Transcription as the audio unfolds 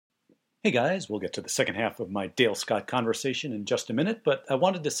Hey guys, we'll get to the second half of my Dale Scott conversation in just a minute, but I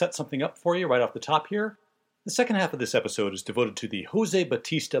wanted to set something up for you right off the top here. The second half of this episode is devoted to the Jose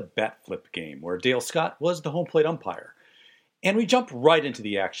Bautista bat flip game, where Dale Scott was the home plate umpire. And we jump right into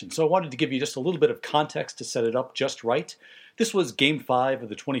the action, so I wanted to give you just a little bit of context to set it up just right. This was Game 5 of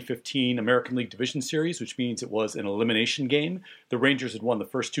the 2015 American League Division Series, which means it was an elimination game. The Rangers had won the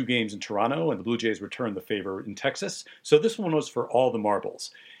first two games in Toronto, and the Blue Jays returned the favor in Texas, so this one was for all the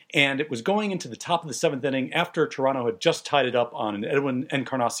marbles. And it was going into the top of the seventh inning after Toronto had just tied it up on an Edwin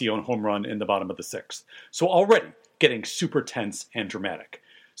Encarnacion home run in the bottom of the sixth. So already getting super tense and dramatic.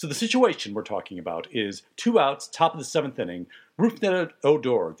 So the situation we're talking about is 2 outs, top of the seventh inning. Rougned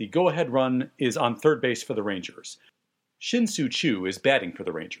Odor, the go-ahead run, is on third base for the Rangers. Shin-Soo Choo is batting for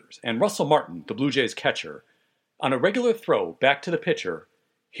the Rangers. And Russell Martin, the Blue Jays catcher, on a regular throw back to the pitcher,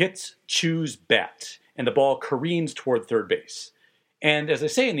 hits Choo's bat, and the ball careens toward third base. And as I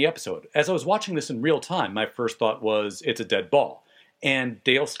say in the episode, as I was watching this in real time, my first thought was, it's a dead ball. And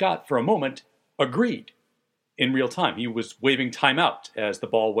Dale Scott, for a moment, agreed in real time. He was waving timeout as the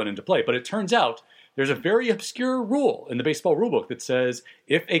ball went into play. But it turns out there's a very obscure rule in the baseball rulebook that says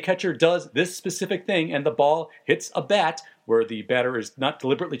if a catcher does this specific thing and the ball hits a bat where the batter is not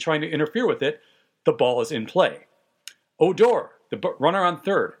deliberately trying to interfere with it, the ball is in play. Odor, the runner on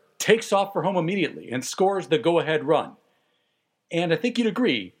third, takes off for home immediately and scores the go-ahead run. And I think you'd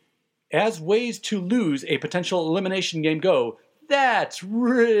agree, as ways to lose a potential elimination game go, that's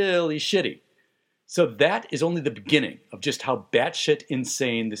really shitty. So that is only the beginning of just how batshit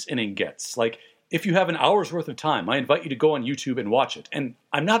insane this inning gets. Like, if you have an hour's worth of time, I invite you to go on YouTube and watch it. And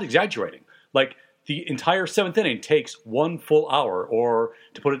I'm not exaggerating. Like, the entire seventh inning takes 1 full hour, or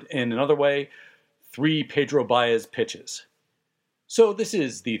to put it in another way, 3 Pedro Baez pitches. So this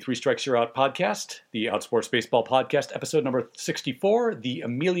is the Three Strikes You're Out podcast, the Outsports Baseball podcast, episode number 64, the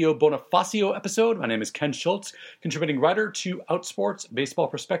Emilio Bonifacio episode. My name is Ken Schultz, contributing writer to Outsports Baseball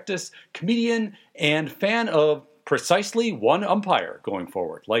Prospectus, comedian, and fan of precisely one umpire going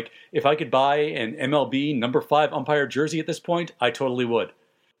forward. Like, if I could buy an MLB number 5 umpire jersey at this point, I totally would.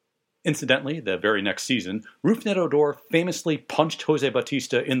 Incidentally, the very next season, Rougned Odor famously punched Jose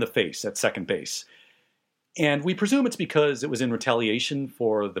Bautista in the face at second base. And we presume it's because it was in retaliation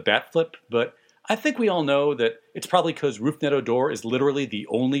for the bat flip, but I think we all know that it's probably because Rougned Odor is literally the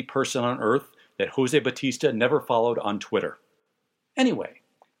only person on Earth that Jose Bautista never followed on Twitter. Anyway,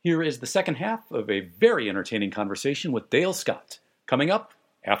 here is the second half of a very entertaining conversation with Dale Scott, coming up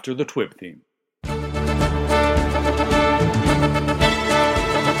after the TWIB theme.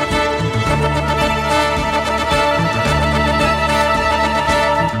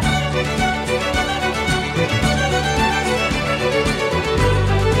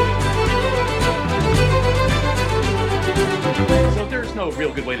 No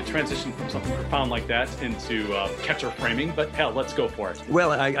real good way to transition from something profound like that into catcher framing, but hell, let's go for it.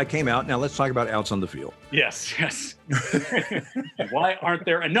 Well, I came out. Now let's talk about outs on the field. Yes. Why aren't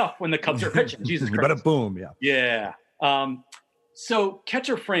there enough when the Cubs are pitching? Jesus Christ. But a boom, yeah. So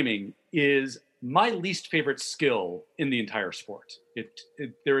catcher framing is my least favorite skill in the entire sport.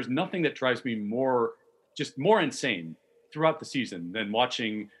 There is nothing that drives me more insane throughout the season than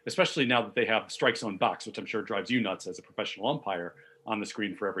watching, especially now that they have strike zone box, which I'm sure drives you nuts as a professional umpire, on the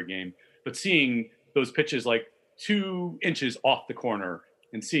screen for every game, but seeing those pitches like 2 inches off the corner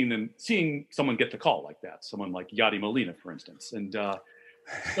and seeing someone get the call like that, someone like Yadi Molina, for instance. And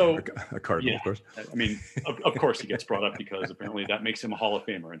so a Cardinal, yeah, of course. I mean, of course he gets brought up because apparently that makes him a Hall of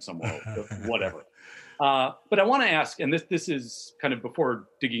Famer in some way, whatever. But I want to ask, and this is kind of before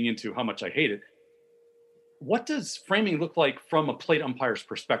digging into how much I hate it, what does framing look like from a plate umpire's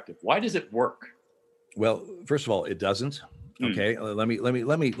perspective? Why does it work? Well, first of all, it doesn't. Okay, let me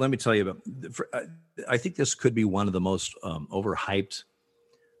tell you about. I think this could be one of the most overhyped,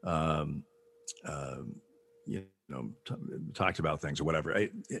 talked about things or whatever.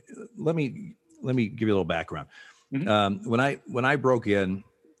 Let me give you a little background. Mm-hmm. When I broke in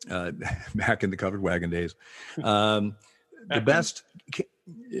back in the Covered Wagon days, the best.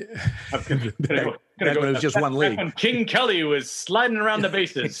 Back when it was just one league. When King Kelly was sliding around the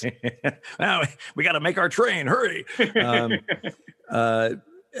bases. Now we got to make our train. Hurry.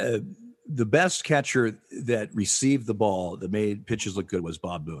 The best catcher that received the ball that made pitches look good was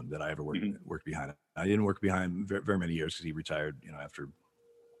Bob Boone that I ever worked behind. I didn't work behind him very many years because he retired, after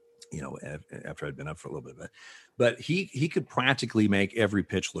I'd been up for a little bit. But he could practically make every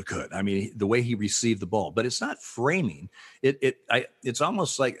pitch look good. I mean, the way he received the ball. But it's not framing. It's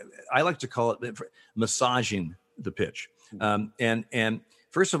almost like, I like to call it massaging the pitch. And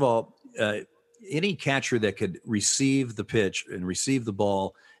first of all, any catcher that could receive the pitch and receive the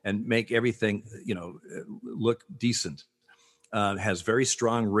ball and make everything, look decent. Has very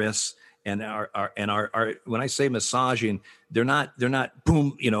strong wrists, and are when I say massaging, they're not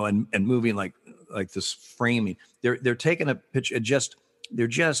boom, and moving like this framing. They're taking a pitch and they're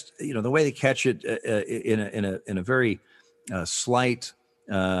just the way they catch it in a very slight,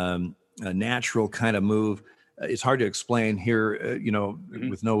 natural kind of move. It's hard to explain here,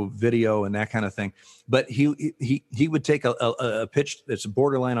 with no video and that kind of thing. But he would take a pitch that's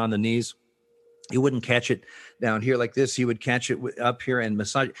borderline on the knees. He wouldn't catch it down here like this. He would catch it up here and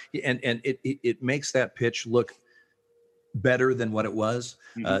massage, and it makes that pitch look better than what it was.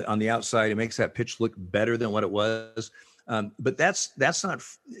 On the outside. It makes that pitch look better than what it was. But that's not.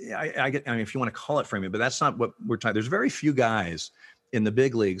 I mean, if you want to call it framing, but that's not what we're talking. There's very few guys in the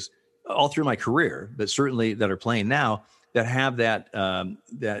big leagues all through my career, but certainly that are playing now, that have that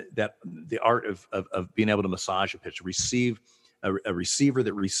the art of being able to massage a pitch, receive a receiver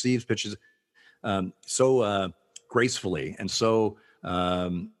that receives pitches so gracefully and so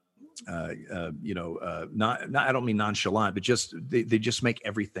not I don't mean nonchalant, but just they just make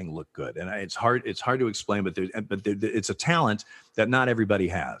everything look good. And it's hard to explain, but it's a talent that not everybody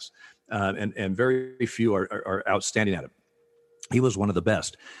has, and very few are outstanding at it. He was one of the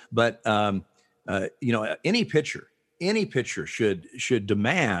best, but any pitcher should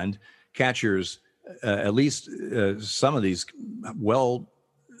demand catchers, at least some of these well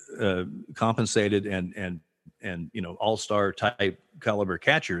compensated and all-star type caliber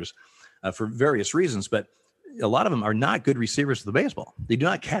catchers for various reasons, but a lot of them are not good receivers of the baseball. They do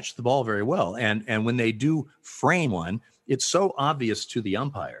not catch the ball very well, and when they do frame one, it's so obvious to the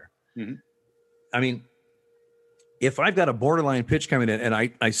umpire. Mm-hmm. I mean, if I've got a borderline pitch coming in and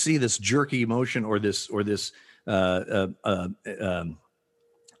I see this jerky motion or this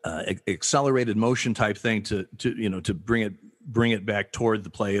accelerated motion type thing to bring it back toward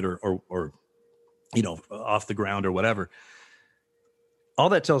the plate or off the ground or whatever, all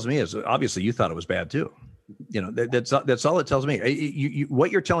that tells me is obviously you thought it was bad too. That's all it tells me.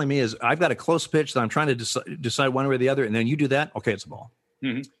 What you're telling me is I've got a close pitch that I'm trying to decide one way or the other, and then you do that. Okay, it's a ball.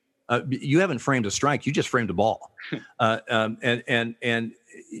 Mm-hmm. You haven't framed a strike. You just framed a ball. I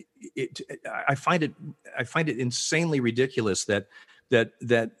find it insanely ridiculous that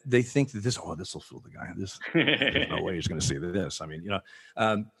they think that this will fool the guy. There's no way he's going to see this. I mean,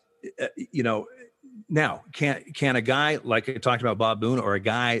 now can a guy like I talked about, Bob Boone, or a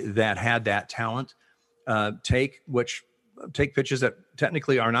guy that had that talent, take pitches that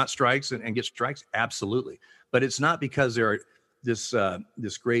technically are not strikes and get strikes? Absolutely. But it's not because there are this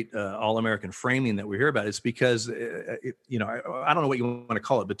great all-American framing that we hear about. It's because I don't know what you want to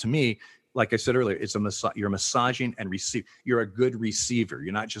call it, but to me, like I said earlier, it's you're massaging and receive. You're a good receiver.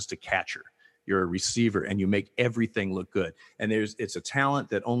 You're not just a catcher. You're a receiver, and you make everything look good. And it's a talent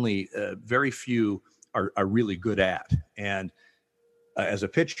that only very few are really good at. And as a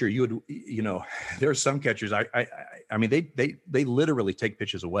pitcher, there are some catchers. I mean, they literally take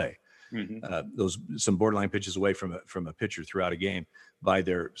pitches away. Mm-hmm. Some borderline pitches away from a pitcher throughout a game by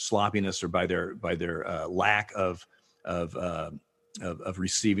their sloppiness or by their lack of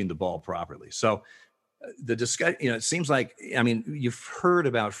receiving the ball properly. So the discussion, it seems like, I mean, you've heard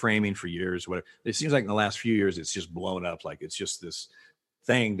about framing for years, whatever. It seems like in the last few years, it's just blown up. Like it's just this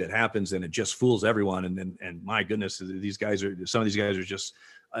thing that happens and it just fools everyone. And my goodness, some of these guys are just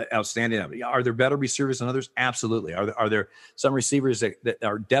outstanding. Are there better receivers than others? Absolutely. Are there some receivers that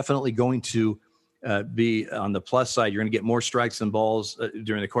are definitely going to be on the plus side? You're going to get more strikes than balls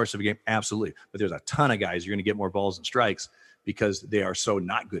during the course of a game. Absolutely. But there's a ton of guys you're going to get more balls than strikes because they are so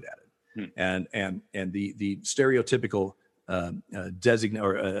not good at it. And the stereotypical designate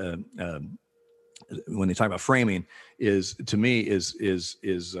or when they talk about framing is, to me, is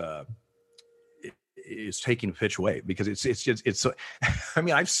taking a pitch away, because it's so, I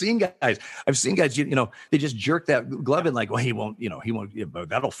mean, I've seen guys, they just jerk that glove in like, well, he won't,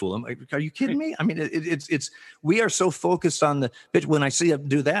 that'll fool him. Like, are you kidding me? I mean, it's we are so focused on the pitch. When I see him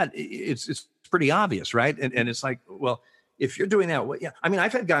do that, it's pretty obvious, right? And it's like, well, if you're doing that, yeah. I mean,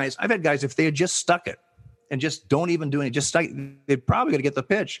 I've had guys, if they had just stuck it and just don't even do anything, just stuck it, they're probably going to get the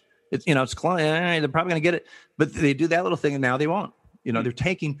pitch. It's they're probably going to get it, but they do that little thing and now they won't. They're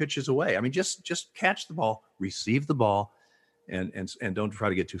taking pitches away. I mean, just catch the ball, receive the ball, and don't try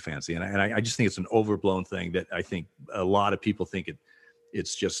to get too fancy. And I just think it's an overblown thing that I think a lot of people think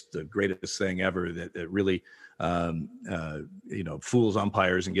it's just the greatest thing ever that really fools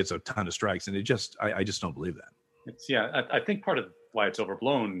umpires and gets a ton of strikes. And I just don't believe that. I think part of why it's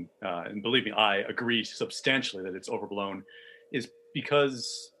overblown, and believe me, I agree substantially that it's overblown, is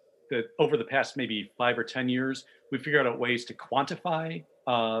because that over the past maybe 5 or 10 years, we figured out ways to quantify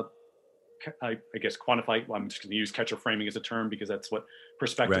uh, I guess quantify. Well, I'm just going to use catcher framing as a term because that's what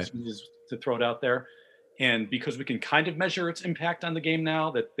Perspectives Right. uses to throw it out there. And because we can kind of measure its impact on the game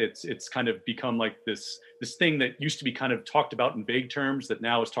now, that it's kind of become like this thing that used to be kind of talked about in vague terms that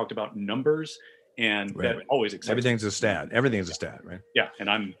now is talked about in numbers, and Right. that always excites me. Everything's a stat. Everything's a stat, right? Yeah, and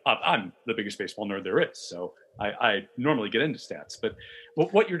I'm the biggest baseball nerd there is, so I normally get into stats. But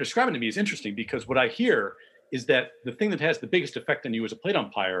what you're describing to me is interesting because what I hear is that the thing that has the biggest effect on you as a plate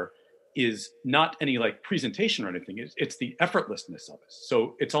umpire is not any like presentation or anything. It's the effortlessness of it.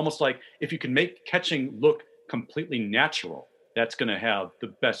 So it's almost like if you can make catching look completely natural, that's going to have the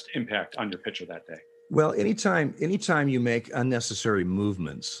best impact on your pitcher that day. Well, anytime you make unnecessary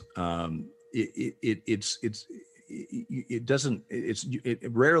movements, it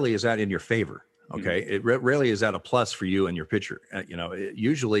rarely is that in your favor. Okay, rarely is that a plus for you and your pitcher.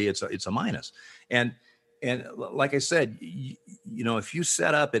 Usually it's a minus. And like I said, if you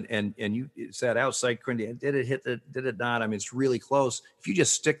set up and you set outside, did it hit did it not? I mean, it's really close. If you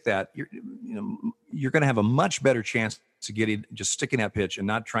just stick that, you're going to have a much better chance to getting just sticking that pitch and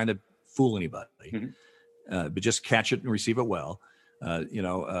not trying to fool anybody, but just catch it and receive it well. You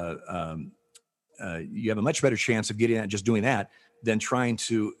have a much better chance of getting that just doing that than trying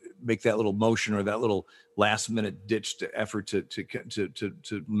to make that little motion or that little last minute ditched effort to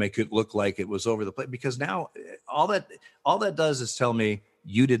make it look like it was over the plate, because now all that does is tell me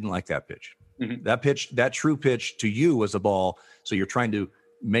you didn't like that pitch. That true pitch to you was a ball. So you're trying to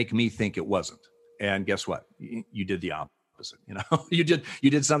make me think it wasn't. And guess what? You did the opposite. You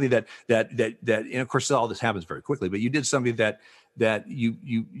did something that, and of course all this happens very quickly, but you did something that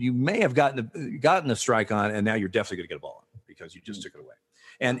you may have gotten a strike on, and now you're definitely going to get a ball on because you just took it away.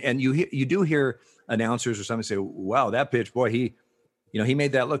 And you do hear announcers or something say, "Wow, that pitch, boy, he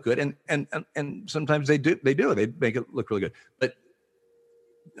made that look good." And sometimes they make it look really good. But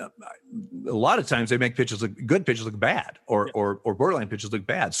a lot of times they make good pitches look bad, or borderline pitches look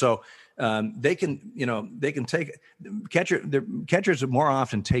bad. So they can take catchers more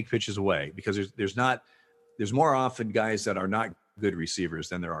often take pitches away because there's more often guys that are not good receivers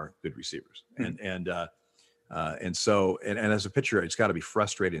than there are good receivers. And so as a pitcher, it's got to be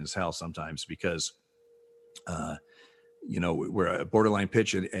frustrating as hell sometimes because, we're a borderline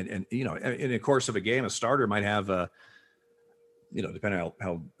pitch and in the course of a game, a starter might have, depending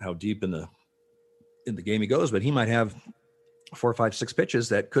on how deep in the game he goes, but he might have 4, 5, 6 pitches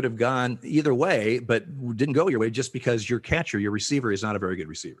that could have gone either way, but didn't go your way just because your receiver is not a very good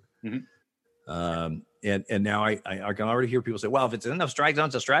receiver. And now I can already hear people say, well, if it's in enough strike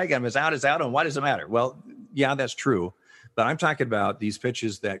zones, it's a strike, and if it's out, it's out. And why does it matter? Well, yeah, that's true. But I'm talking about these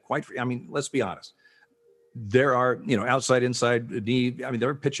pitches that let's be honest. There are, outside, inside, knee. I mean, there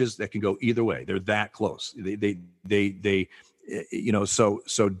are pitches that can go either way. They're that close.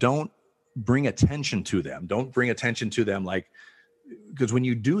 So don't bring attention to them. Don't bring attention to them because when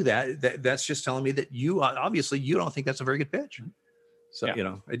you do that's just telling me that you obviously you don't think that's a very good pitch. So,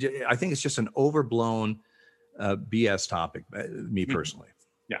 yeah. I think it's just an overblown BS topic, me personally.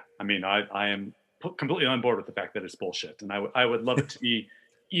 Yeah. I mean, I am completely on board with the fact that it's bullshit. And I would love it to be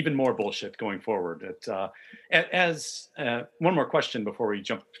even more bullshit going forward. As one more question before we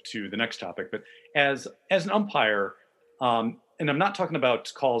jump to the next topic, but as an umpire, and I'm not talking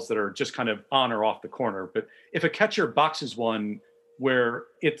about calls that are just kind of on or off the corner, but if a catcher boxes one where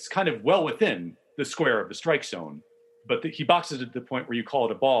it's kind of well within the square of the strike zone, but he boxes it to the point where you call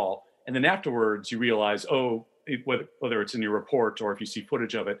it a ball, and then afterwards you realize, whether it's in your report or if you see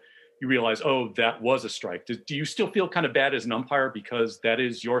footage of it, you realize, that was a strike. Do you still feel kind of bad as an umpire because that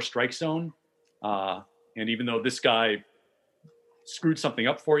is your strike zone? And even though this guy screwed something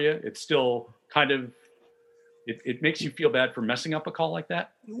up for you, it's still kind of, it makes you feel bad for messing up a call like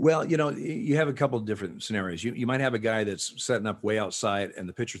that? Well, you have a couple of different scenarios. You might have a guy that's setting up way outside and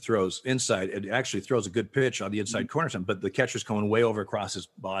the pitcher throws inside. It actually throws a good pitch on the inside corner, but the catcher's coming way over across his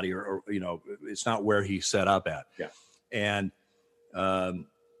body or it's not where he set up at. Yeah. And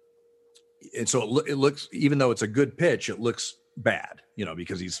so it looks, even though it's a good pitch, it looks bad,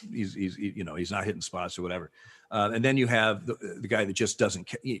 because he's not hitting spots or whatever. And then you have the guy that just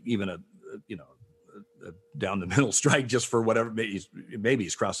doesn't even a down the middle strike just for whatever. Maybe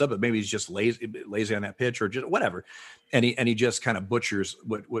he's crossed up, but maybe he's just lazy on that pitch or just whatever. And he just kind of butchers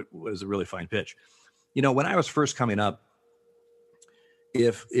what is a really fine pitch. When I was first coming up,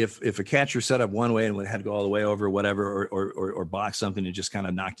 if a catcher set up one way and had to go all the way over whatever, or box something and just kind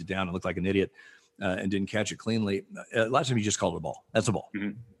of knocked it down and looked like an idiot and didn't catch it cleanly, a lot of times you just called it a ball. That's a ball,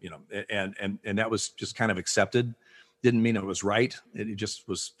 and that was just kind of accepted. Didn't mean it was right. It just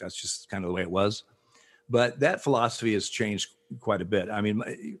was. That's just kind of the way it was. But that philosophy has changed quite a bit. I mean,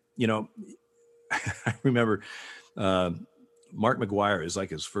 I remember Mark McGuire is like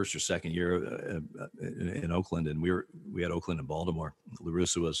his first or second year in Oakland, and we had Oakland and Baltimore. La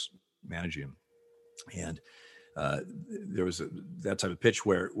Russa was managing him, and there was that type of pitch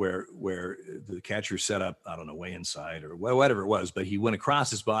where the catcher set up, I don't know, way inside or whatever it was, but he went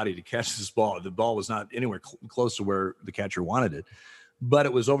across his body to catch this ball. The ball was not anywhere close to where the catcher wanted it, but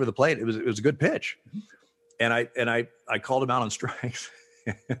it was over the plate. It was a good pitch, and I called him out on strikes,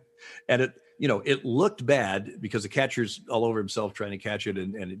 and it looked bad because the catcher's all over himself trying to catch it,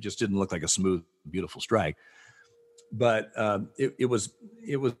 and it just didn't look like a smooth, beautiful strike. But it was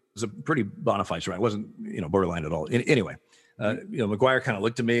a pretty bona fide strike. It wasn't borderline at all. Anyway, McGuire kind of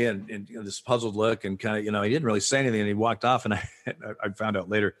looked at me and this puzzled look, and kind of he didn't really say anything, and he walked off. And I found out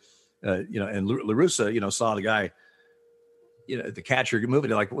later, and La Russa saw the guy, the catcher moving.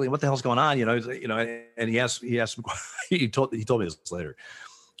 They're like, well, what the hell's going on? And he asked McGuire, he told me this later.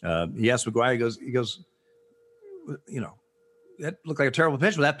 He asked McGuire, he goes, that looked like a terrible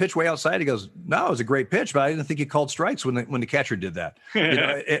pitch, but that pitch way outside. He goes, no, it was a great pitch, but I didn't think he called strikes when the catcher did that.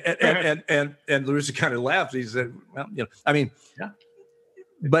 And La Russa kind of laughed. He said, well, I mean, yeah.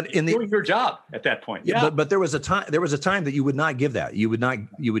 But doing your job at that point. Yeah. But there was a time that you would not give that. You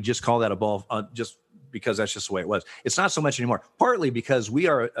would just call that a ball just because that's just the way it was. It's not so much anymore, partly because we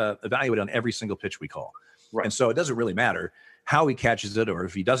are evaluated on every single pitch we call. Right. And so it doesn't really matter how he catches it, or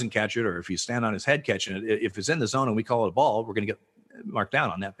if he doesn't catch it, or if he stand on his head catching it. If it's in the zone and we call it a ball, we're going to get marked down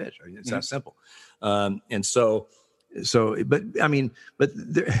on that pitch. I mean, it's that simple. And so, but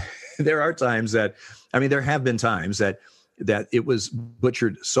there are times that, there have been times that it was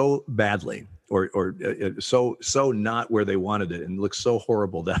butchered so badly, or so not where they wanted it, and looked so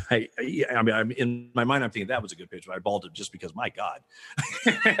horrible that I'm in my mind, I'm thinking that was a good pitch, but I balled it just because, my God,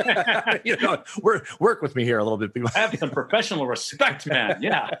 work with me here a little bit. Have some professional respect, man.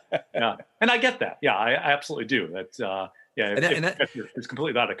 Yeah. And I get that. Yeah, I absolutely do. That's it's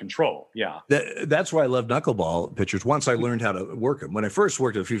completely out of control. Yeah. That's why I love knuckleball pitchers. Once I learned how to work them. When I first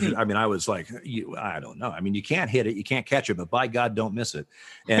worked at Future, I was like, I don't know. You can't hit it, you can't catch it, but by God, don't miss it.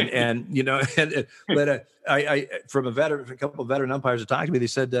 But I from a couple of veteran umpires that talked to me, they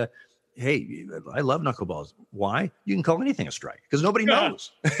said, hey, I love knuckleballs. Why? You can call anything a strike because nobody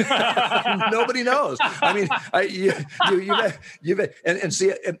knows. Nobody knows.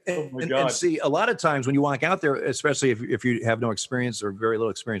 See a lot of times when you walk out there, especially if you have no experience or very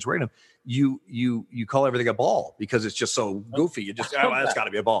little experience working them, you call everything a ball because it's just so goofy. You just that's got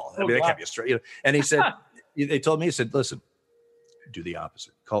to be a ball. That can't be a strike. And he said, they told me, he said, listen, do the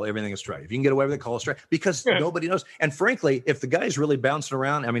opposite. Call everything a strike. If you can get away with it, call a strike, because nobody knows. And frankly, if the guy's really bouncing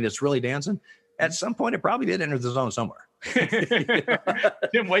around, it's really dancing, at some point it probably did enter the zone somewhere.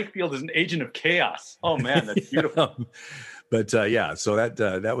 Tim Wakefield is an agent of chaos. Oh man, that's beautiful. But so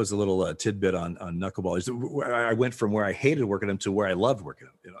that was a little tidbit on knuckleball. I went from where I hated working them to where I loved working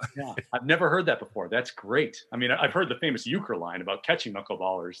them. Yeah, I've never heard that before. That's great. I've heard the famous euchre line about catching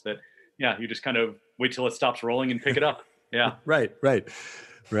knuckleballers. That you just kind of wait till it stops rolling and pick it up. Yeah. Right.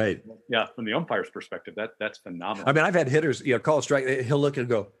 Yeah. From the umpire's perspective, that's phenomenal. I've had hitters, call a strike. He'll look and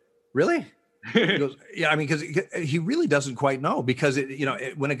go, really? He goes, yeah. Because he really doesn't quite know, because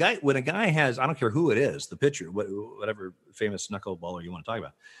when a guy has, I don't care who it is, the pitcher, whatever famous knuckleballer you want to talk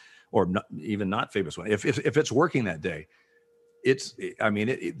about, or even not famous one, if it's working that day,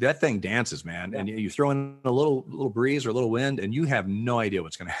 that thing dances, man. Yeah. And you throw in a little breeze or a little wind, and you have no idea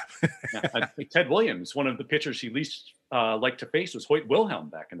what's going to happen. Yeah, Ted Williams, one of the pitchers he least liked to face was Hoyt Wilhelm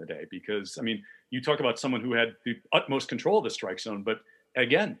back in the day, because you talk about someone who had the utmost control of the strike zone, but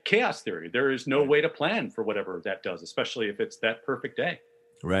again, chaos theory. There is no way to plan for whatever that does, especially if it's that perfect day.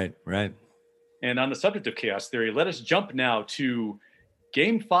 Right. And on the subject of chaos theory, let us jump now to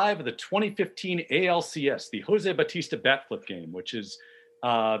Game 5 of the 2015 ALCS, the Jose Bautista bat flip game, which is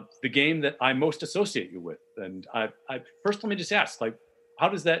the game that I most associate you with. And I first, let me just ask, how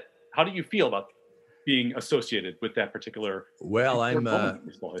do you feel about being associated with that particular? Well,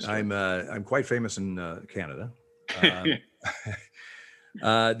 I'm quite famous in Canada.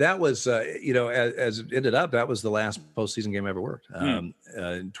 That was, as it ended up, that was the last postseason game I ever worked. In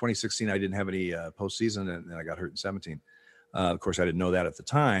 2016, I didn't have any postseason, and I got hurt in 17. Of course, I didn't know that at the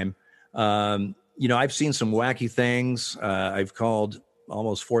time. I've seen some wacky things. I've called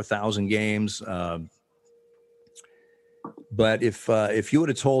almost 4,000 games. But if you would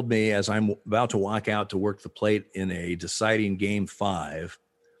have told me as I'm about to walk out to work the plate in a deciding Game 5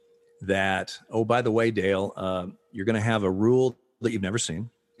 that, oh, by the way, Dale, you're going to have a rule that you've never seen.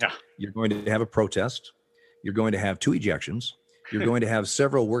 Yeah. You're going to have a protest. You're going to have 2 ejections. You're going to have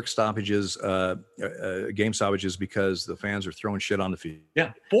several work stoppages, game stoppages, because the fans are throwing shit on the field.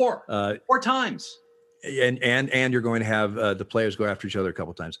 Yeah, four times. And you're going to have the players go after each other a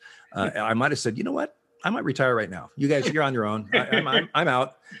couple times. I might have said, you know what? I might retire right now. You guys, you're on your own. I'm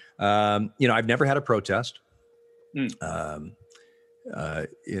out. I've never had a protest. In a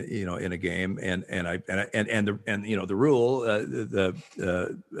game, and the rule,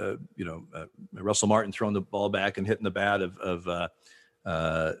 Russell Martin throwing the ball back and hitting the bat of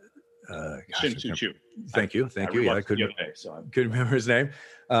Shin Soo Choo. Thank you. Yeah, I couldn't remember his name.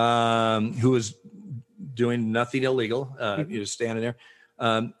 Who was doing nothing illegal. He was standing there.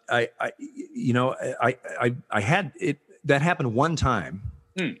 I had it. That happened one time.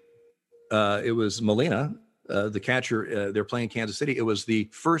 It was Molina, the catcher. They're playing Kansas City. It was the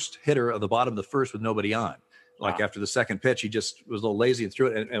first hitter of the bottom of the first with nobody on. Like after the second pitch, he just was a little lazy and threw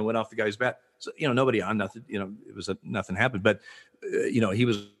it and went off the guy's bat. So, nobody on, nothing, it was nothing happened. But, he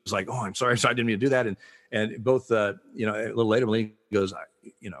was like, oh, I'm sorry. So I didn't mean to do that. And both, a little later, Molina goes, have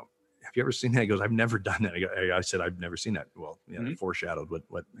you ever seen that? He goes, I've never done that. I said, I've never seen that. Well, it foreshadowed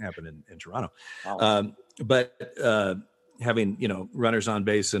what happened in Toronto. Wow. But having, runners on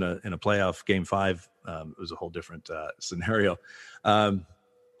base in a playoff game 5 was a whole different scenario.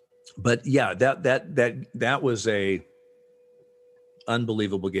 But yeah, that was a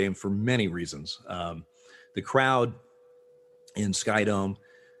unbelievable game for many reasons. The crowd in Skydome,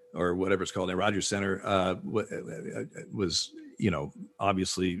 or whatever it's called, at Rogers Center, was,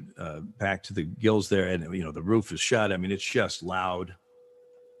 obviously packed to the gills there, and the roof is shut. I mean, it's just loud.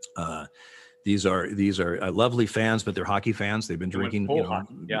 These are lovely fans, but they're hockey fans. They've been drinking.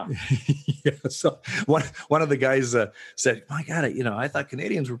 Hockey. Yeah. Yeah. So one of the guys said, "My God, I thought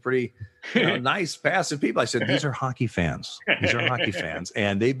Canadians were pretty nice, passive people." I said, "These are hockey fans. These are hockey fans,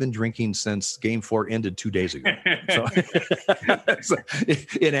 and they've been drinking since Game 4 ended 2 days ago. So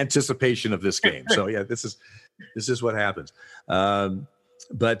in anticipation of this game. So yeah, this is what happens." And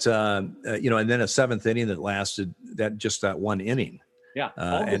then a 7th inning that lasted that one inning. Yeah.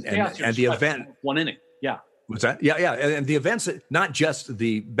 And the event, 1 inning. Yeah. What's that? Yeah. And the events, not just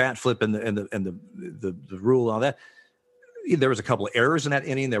the bat flip and the rule and all that. There was a couple of errors in that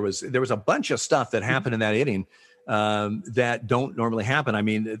inning. There was a bunch of stuff that happened in that inning that don't normally happen. I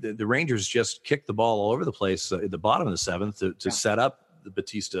mean, the Rangers just kicked the ball all over the place at the bottom of the 7th to set up the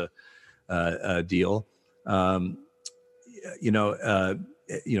Batista deal.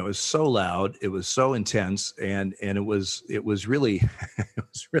 It was so loud, it was so intense, and it was really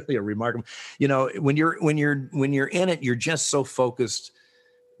a remarkable. When you're in it, you're just so focused,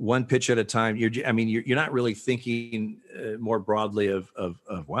 one pitch at a time. You're not really thinking more broadly of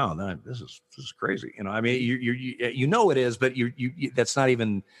wow, this is crazy. It is, but you that's not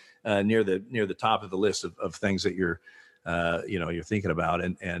even near the top of the list of things that you're thinking about,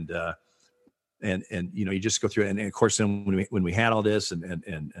 and you just go through it. And of course, then when we had all this,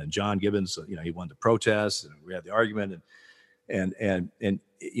 and John Gibbons, he wanted to protest, and we had the argument, and in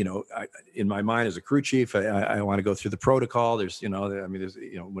my mind as a crew chief, I want to go through the protocol. There's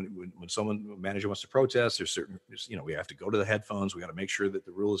when someone manager wants to protest, we have to go to the headphones. We got to make sure that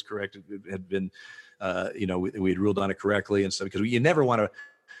the rule is correct. It had been, we had ruled on it correctly and stuff, because you never want to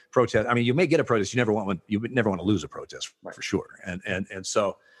protest. I mean, you may get a protest. You never want one. You would never want to lose a protest, right, for sure. And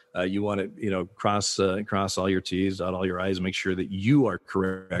so. You want to, cross all your T's, dot all your I's, and make sure that you are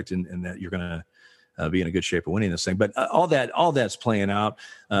correct and that you're going to be in a good shape of winning this thing. But all that's playing out.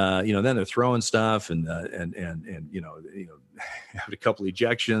 Then they're throwing stuff and have a couple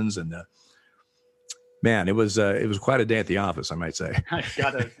ejections, and man, it was quite a day at the office, I might say.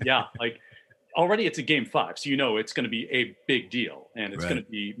 Already it's a game 5, so it's going to be a big deal, and it's going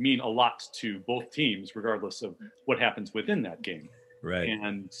to mean a lot to both teams, regardless of what happens within that game. Right.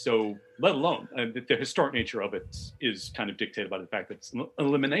 And so, let alone the historic nature of it is kind of dictated by the fact that it's an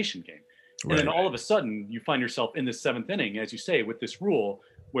elimination game. And then all of a sudden, you find yourself in the 7th inning, as you say, with this rule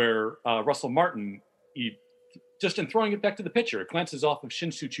where Russell Martin, just in throwing it back to the pitcher, it glances off of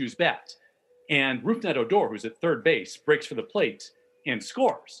Shin Soo Choo's bat. And Rougned Odor, who's at third base, breaks for the plate and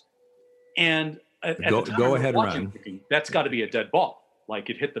scores. And go ahead, run. Thinking, that's got to be a dead ball.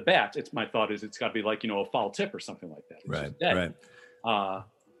 Like, it hit the bat. My thought is it's got to be like, a foul tip or something like that. Right. So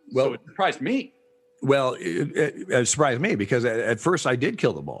it surprised me. Well, it surprised me because at first I did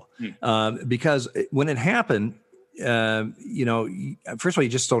kill the ball because when it happened, first of all, you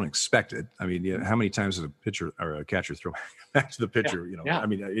just don't expect it. I mean, how many times does a pitcher or a catcher throw back to the pitcher? I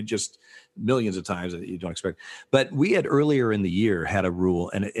mean, it just millions of times that you don't expect. But we had earlier in the year had a rule,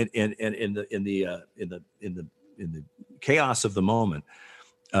 and in the chaos of the moment,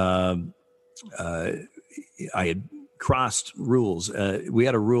 I had crossed rules. We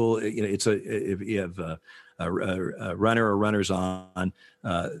had a rule. It's if you have a runner or runners on,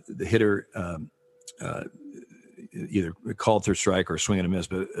 the hitter either called third strike or swing and a miss,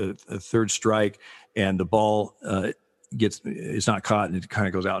 but a third strike and the ball is not caught and it kind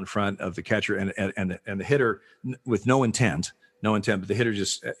of goes out in front of the catcher and the hitter with no intent, but the hitter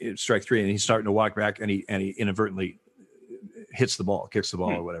just strike three and he's starting to walk back and he inadvertently kicks the ball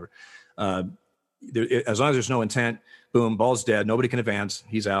or whatever. As long as there's no intent, boom, ball's dead. Nobody can advance.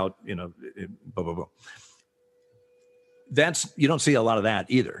 He's out. Blah blah blah. You don't see a lot of that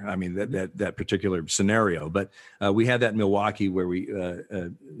either. I mean, that particular scenario. But we had that in Milwaukee where we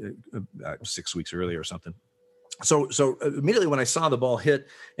 6 weeks earlier or something. So immediately when I saw the ball hit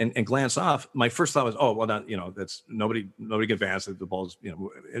and glance off, my first thought was, oh well, not that's nobody can advance. The ball's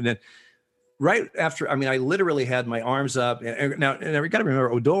and then. Right after, I literally had my arms up. And now we got to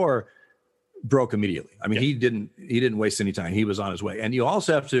remember, Odor broke immediately. He didn't waste any time. He was on his way. And you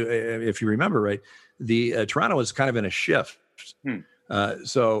also have to, if you remember, right, the Toronto was kind of in a shift. Third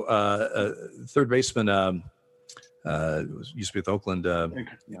baseman used to be with Oakland.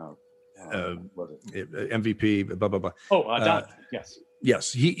 MVP. Blah blah blah. Don. Yes.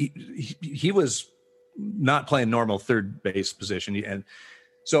 Yes, he was not playing normal third base position, and.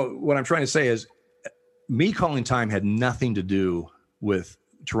 So what I'm trying to say is me calling time had nothing to do with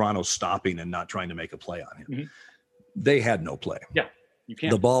Toronto stopping and not trying to make a play on him. Mm-hmm. They had no play. Yeah, you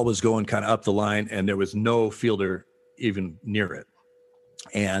can't. The ball was going kind of up the line and there was no fielder even near it.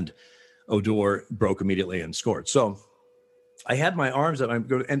 And Odor broke immediately and scored. So I had my arms up.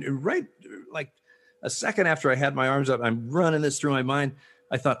 And right like a second after I had my arms up, I'm running this through my mind.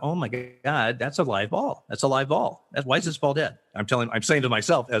 I thought, oh my God, that's a live ball. That's a live ball. Why is this ball dead? I'm saying to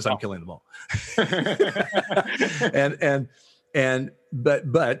myself as I'm killing the ball. but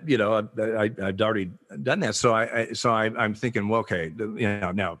I'd already done that. So I'm thinking, well, okay,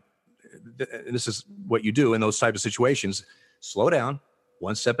 now this is what you do in those type of situations. Slow down,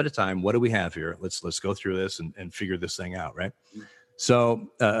 one step at a time. What do we have here? Let's go through this and figure this thing out, right? So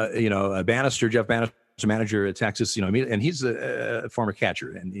Jeff Bannister, manager at Texas, and he's a former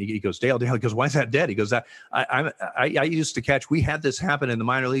catcher, and he goes, Dale, he goes, why is that dead? He goes, I used to catch. We had this happen in the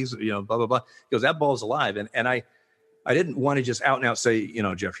minor leagues, blah blah blah. He goes, that ball is alive, and I didn't want to just out and out say,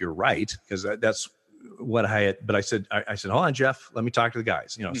 Jeff, you're right, because that's what I had. But I said, hold on, Jeff, let me talk to the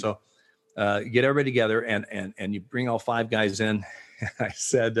guys, So get everybody together, and you bring all five guys in. I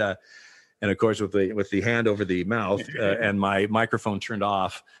said, and of course with the hand over the mouth and my microphone turned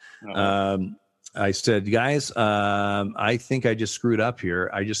off. I said, guys, I think I just screwed up here.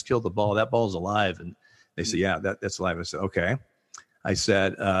 I just killed the ball. That ball's alive. And they said, yeah, that's alive. I said, okay. I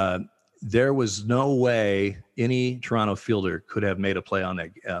said, there was no way any Toronto fielder could have made a play on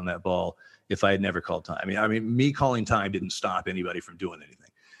that ball if I had never called time. I mean, me calling time didn't stop anybody from doing anything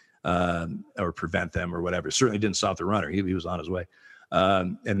or prevent them or whatever. It certainly didn't stop the runner. He was on his way.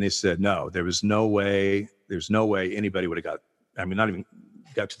 And they said, no, there was no way. There's no way anybody would have not even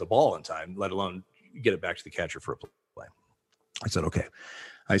got to the ball in time, let alone get it back to the catcher for a play. I said, okay.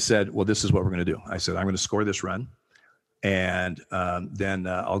 I said, well, this is what we're going to do. I said, I'm going to score this run. And then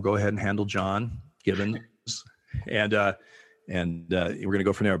I'll go ahead and handle John Gibbons. And we're going to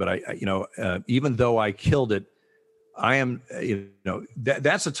go from there. But even though I killed it, I am,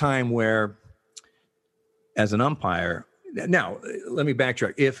 that's a time where as an umpire, now let me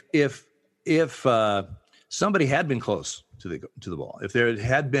backtrack. If somebody had been close to the ball, if there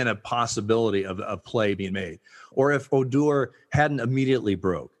had been a possibility of a play being made, or if Odor hadn't immediately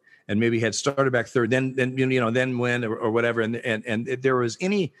broke and maybe had started back third, then win or whatever, and if there was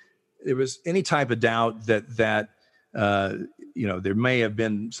any type of doubt that there may have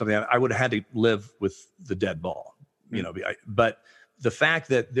been something, I would have had to live with the dead ball, but the fact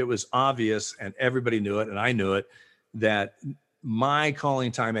that it was obvious and everybody knew it and I knew it, that my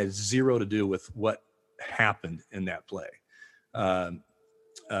calling time had zero to do with what happened in that play. And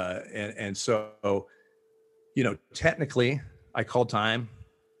so, technically I called time,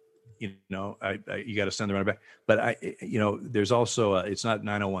 you got to send the runner back, but there's also it's not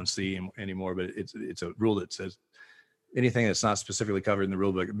 901C anymore, but it's a rule that says anything that's not specifically covered in the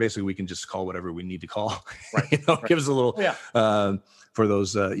rule book, basically we can just call whatever we need to call, right. Right. Give us a little, for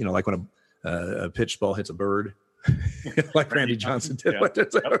those, like when a pitch ball hits a bird, like Randy Johnson did. Yeah.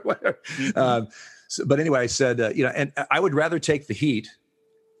 But anyway, I said, and I would rather take the heat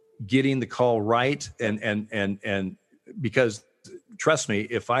getting the call right. And because trust me,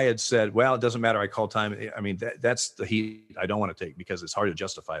 if I had said, well, it doesn't matter, I call time. I mean, that's the heat I don't want to take because it's hard to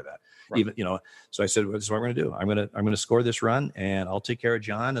justify that. Right. Even, so I said, well, this is what we're going to do. I'm going to score this run and I'll take care of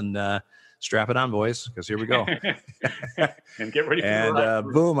John. And strap it on, boys, because here we go. And get ready for and the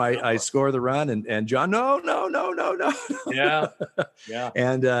ride. Boom, I score the run, and John, no. Yeah.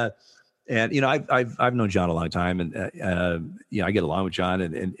 And I've known John a long time, and I get along with John,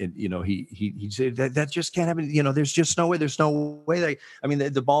 and he said that just can't happen. There's just no way. There's no way.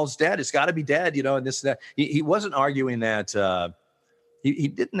 The ball's dead. It's got to be dead. And this and that. He wasn't arguing that. He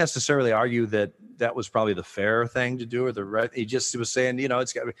didn't necessarily argue that was probably the fair thing to do or the right. He just was saying,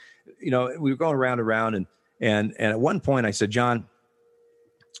 it's got. We were going around, and at one point I said, John,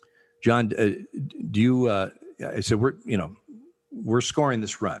 do you? I said, we're scoring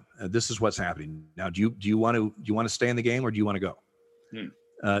this run. This is what's happening now. Do you want to stay in the game, or do you want to go?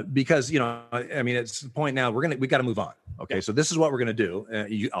 Because it's the point now. We got to move on. Okay, so this is what we're going to do.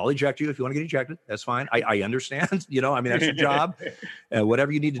 I'll eject you if you want to get ejected. That's fine. I understand. That's your job.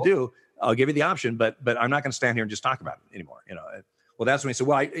 Whatever you need to do, I'll give you the option. But I'm not going to stand here and just talk about it anymore. Well, that's when he said.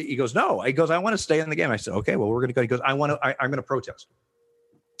 Well, he goes, no. He goes, I want to stay in the game. I said, okay. Well, we're going to go. He goes, I'm going to protest.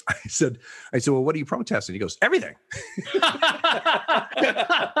 I said, well, what are you protesting? He goes, everything.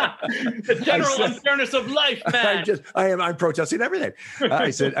 The general unfairness of life, man. I'm protesting everything. I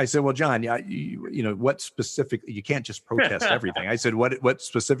said, well, John, what specifically? You can't just protest everything. I said, what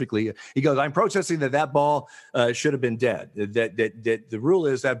specifically? He goes, I'm protesting that ball should have been dead. That the rule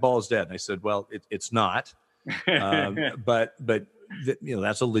is that ball is dead. And I said, well, it's not. But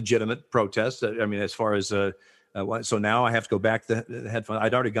that's a legitimate protest. As far as so now I have to go back to the headphone.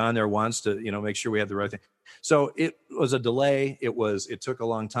 I'd already gone there once to, make sure we had the right thing. So it was a delay. It took a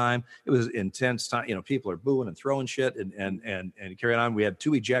long time. It was intense time. People are booing and throwing shit and carrying on. We had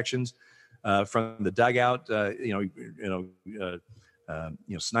 2 ejections from the dugout,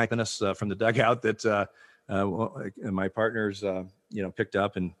 sniping us from the dugout that my partners, picked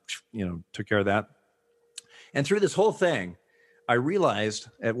up and, took care of that. And through this whole thing, at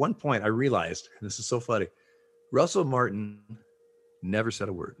one point, this is so funny. Russell Martin never said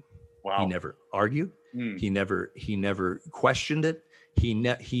a word. Wow. He never argued. He never questioned it.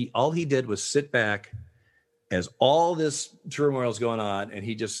 All he did was sit back as all this turmoil is going on, and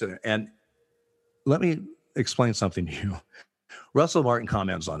he just sit there. And let me explain something to you. Russell Martin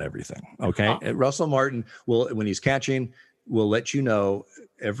comments on everything. Okay. Russell Martin when he's catching, will let you know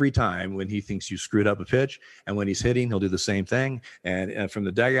every time when he thinks you screwed up a pitch, and when he's hitting, he'll do the same thing. And from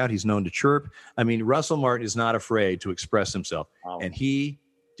the dugout, he's known to chirp. Russell Martin is not afraid to express himself, and he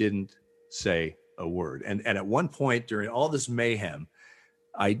didn't say a word. And at one point during all this mayhem,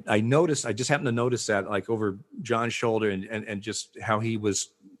 I noticed. I just happened to notice that, like, over John's shoulder, and just how he was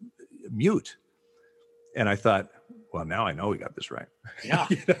mute. And I thought, well, now I know we got this right. Yeah.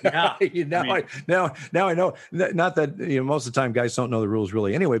 Now I know. Not that most of the time guys don't know the rules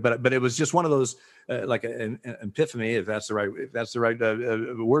really anyway, but it was just one of those like an epiphany, if that's the right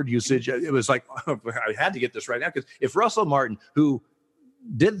word usage. It was like I had to get this right now, because if Russell Martin, who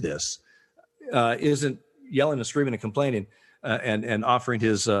did this, isn't yelling and screaming and complaining and offering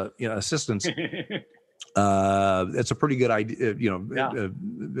his assistance. It's a pretty good idea,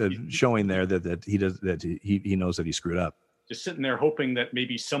 showing there that he knows that he screwed up. Just sitting there hoping that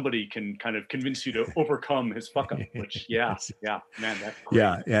maybe somebody can kind of convince you to overcome his fuck up, which, man, that's great.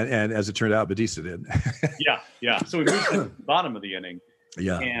 Yeah. And as it turned out, Bautista did. Yeah. So we moved to the bottom of the inning.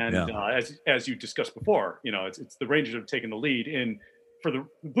 Yeah. And as you discussed before, it's the Rangers have taken the lead in, for the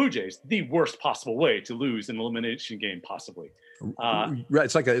Blue Jays, the worst possible way to lose an elimination game, possibly. Right.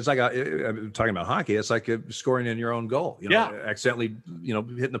 It's like I'm talking about hockey. It's like scoring in your own goal. Accidentally,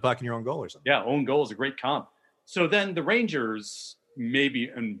 hitting the puck in your own goal or something. Yeah, own goal is a great comp. So then the Rangers maybe,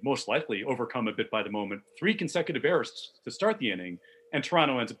 and most likely, overcome a bit by the moment. 3 consecutive errors to start the inning, and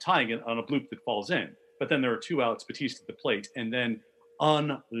Toronto ends up tying it on a bloop that falls in. But then there are 2 outs, Bautista at the plate, and then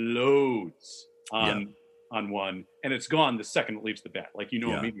unloads on one, and it's gone the second it leaves the bat,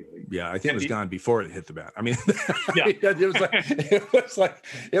 immediately. Yeah, I think it was gone before it hit the bat.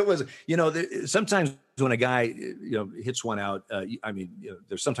 It was sometimes when a guy hits one out,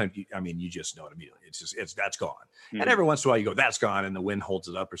 there's sometimes you just know it immediately. It's that's gone. Mm-hmm. And every once in a while you go, that's gone, and the wind holds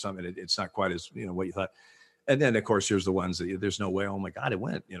it up or something. It's not quite as what you thought. And then of course there's the ones that there's no way. Oh my God, it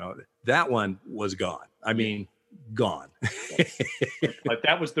went. That one was gone. Gone. But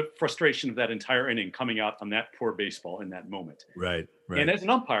that was the frustration of that entire inning, coming out on that poor baseball in that moment. Right. And as an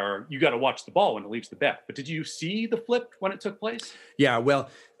umpire, you got to watch the ball when it leaves the bat. But did you see the flip when it took place? Yeah, well,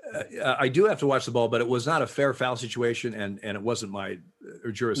 I do have to watch the ball, but it was not a fair foul situation, and it wasn't my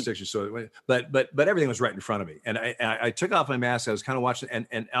jurisdiction. So, but everything was right in front of me, and I took off my mask. I was kind of watching,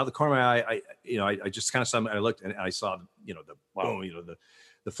 and out of the corner of my eye, I just kind of saw. I looked, and I saw boom,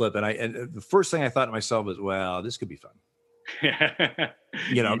 the flip, and the first thing I thought to myself was, well, this could be fun.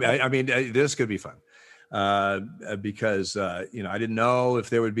 I mean, this could be fun because I didn't know if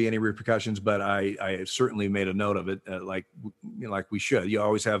there would be any repercussions, but I certainly made a note of it, like we should. You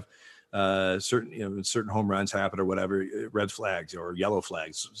always have certain home runs happen or whatever, red flags or yellow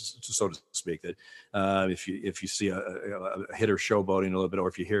flags, so to speak. That if you see a hitter showboating a little bit, or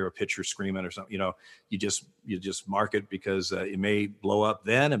if you hear a pitcher screaming or something, you just mark it, because it may blow up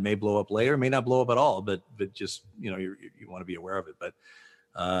then, it may blow up later, it may not blow up at all, but just you want to be aware of it. But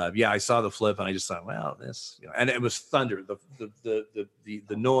I saw the flip and I just thought, well, this, and it was thunder. The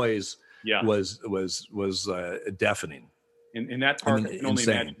noise was deafening. In that park, I can only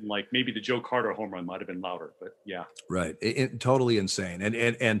imagine, like, maybe the Joe Carter home run might have been louder, but yeah. Right. Totally insane.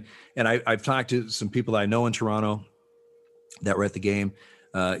 And I've talked to some people that I know in Toronto that were at the game,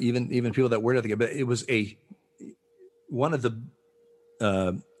 even people that weren't at the game, but it was one of the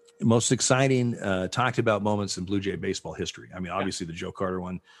most exciting talked about moments in Blue Jay baseball history. I mean, obviously the Joe Carter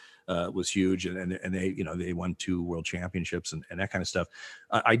one was huge, and they won 2 world championships and that kind of stuff.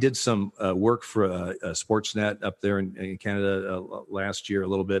 I did some work for Sportsnet up there in Canada last year, a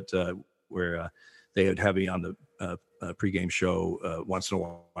little bit, where they would have me on the pregame show once in a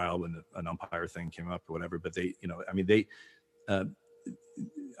while when an umpire thing came up or whatever. But they, I mean,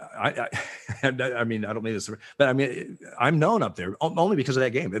 I don't mean this, but I mean, I'm known up there only because of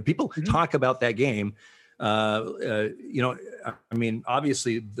that game. People talk about that game. I mean,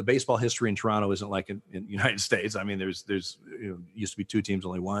 obviously the baseball history in Toronto isn't like in the United States. I mean, there's used to be 2 teams,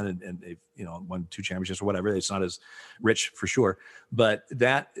 only one, and they've, won 2 championships or whatever. It's not as rich for sure, but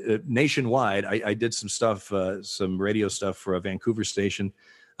that nationwide, I did some stuff, some radio stuff for a Vancouver station,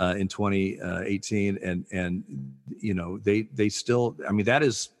 in 2018. And they still, I mean,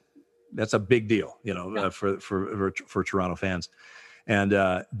 that's a big deal, for Toronto fans. And,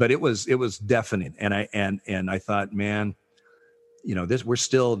 but it was deafening. And I thought, man, we're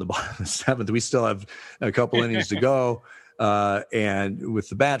still in the bottom of the 7th. We still have a couple innings to go. And with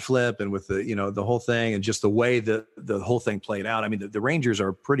the bat flip and with the, the whole thing, and just the way the whole thing played out. I mean, the Rangers are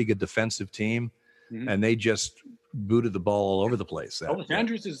a pretty good defensive team, and they just booted the ball all over the place. Elvis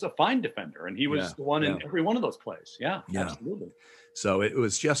Andrus is a fine defender, and he was the one in every one of those plays. Yeah, absolutely. So it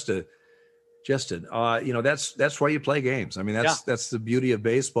was that's why you play games. I mean, that's the beauty of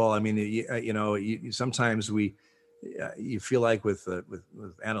baseball. I mean, sometimes you feel like with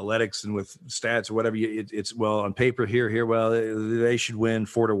analytics and with stats or whatever, it's on paper here, well, they should win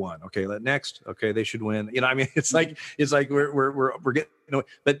 4-1. Okay, next. Okay, they should win. I mean, it's like we're getting,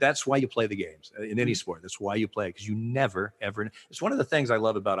 but that's why you play the games in any sport. That's why you play, because you never, ever, it's one of the things I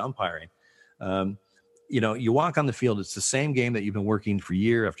love about umpiring. You walk on the field, it's the same game that you've been working for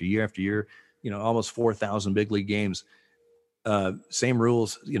year after year after year, almost 4,000 big league games. Same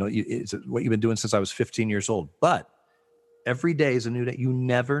rules, it's what you've been doing since I was 15 years old, but every day is a new day. You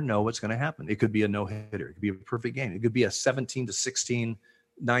never know what's going to happen. It could be a no-hitter. It could be a perfect game. It could be a 17-16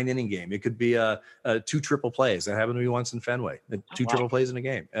 9-inning game. It could be a 2 triple plays. That happened to me once in Fenway. 2 triple plays in a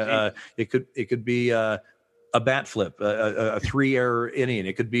game. It could be a bat flip, a 3-error inning.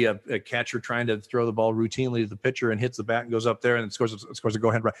 It could be a catcher trying to throw the ball routinely to the pitcher and hits the bat and goes up there and scores a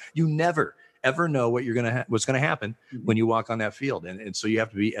go-ahead run. You never ever know what's going to happen when you walk on that field, and so you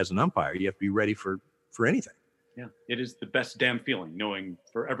have to be, as an umpire, you have to be ready for anything. Yeah, it is the best damn feeling, knowing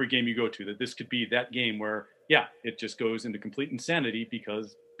for every game you go to that this could be that game where it just goes into complete insanity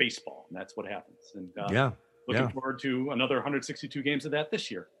because baseball, and that's what happens. And looking forward to another 162 games of that this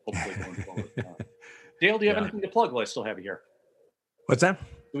year, hopefully going forward. Dale, do you have anything to plug while I still have you here? What's that?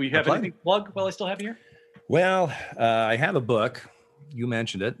 Do we have anything to plug while I still have you here? Well, I have a book. You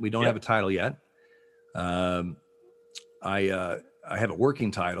mentioned it. We don't have a title yet. I have a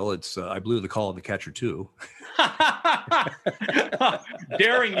working title. It's I Blew the Call of the Catcher 2.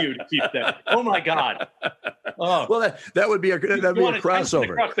 Daring you to keep that. Oh my God. Oh. Well, that would be a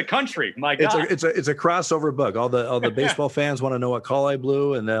crossover across the country. My God. It's a crossover book. All the baseball fans want to know what call I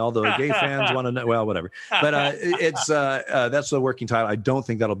blew, and all the gay fans want to know. Well, whatever. But that's the working title. I don't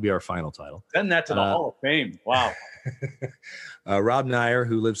think that'll be our final title. Send that to the Hall of Fame. Wow. Rob Nyer,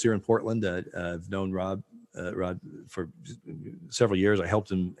 who lives here in Portland, I've known Rod for several years. I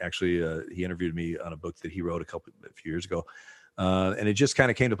helped him actually. He interviewed me on a book that he wrote a few years ago, and it just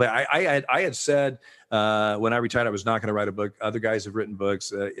kind of came to play. I had said when I retired I was not going to write a book. Other guys have written books.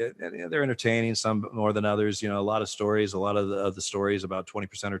 They're entertaining, some more than others. A lot of stories. A lot of the stories, about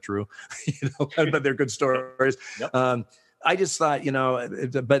 20% are true. But they're good stories. Yep. I just thought,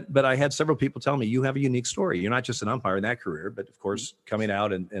 but I had several people tell me, you have a unique story. You're not just an umpire in that career, but of course, coming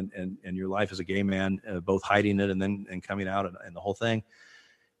out and your life as a gay man, both hiding it and coming out and the whole thing.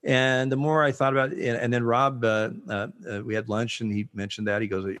 And the more I thought about it, and then Rob, we had lunch, and he mentioned that. He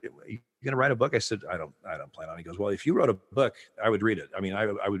goes, "Are you going to write a book?" I said, I don't plan on it. He goes, "Well, if you wrote a book, I would read it. I mean, I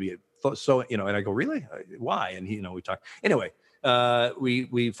would be so, and I go, "Really? Why?" And he, we talked. Anyway,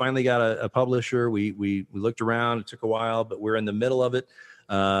 we finally got a publisher. We looked around. It took a while, but we're in the middle of it.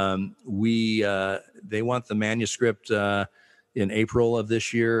 They want the manuscript in April of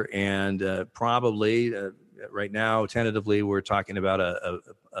this year, and probably right now, tentatively, we're talking about a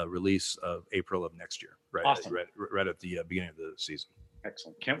release of April of next year, right? Awesome. Right at the beginning of the season.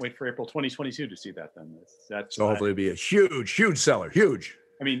 Excellent. Can't wait for April 2022 to see that then. So hopefully it'll be a huge seller. Huge.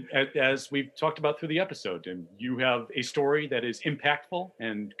 I mean, as we've talked about through the episode, and you have a story that is impactful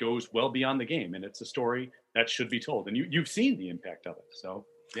and goes well beyond the game, and it's a story that should be told. And you've seen the impact of it. So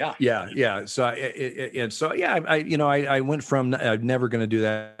yeah. So I went from I'm never going to do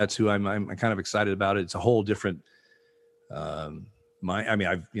that to I'm kind of excited about it. It's a whole different there's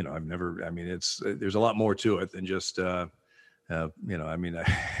a lot more to it than just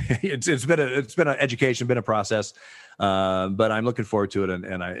it's been an education, been a process, but I'm looking forward to it,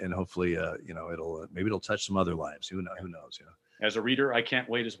 and hopefully it'll touch some other lives. Who knows? As a reader, I can't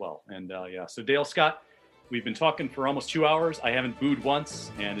wait as well. And so Dale Scott, we've been talking for almost 2 hours. I haven't booed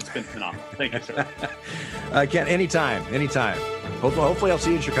once, and it's been phenomenal. Thank you, sir. Ken, anytime. Hopefully I'll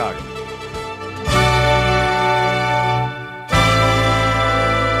see you in Chicago.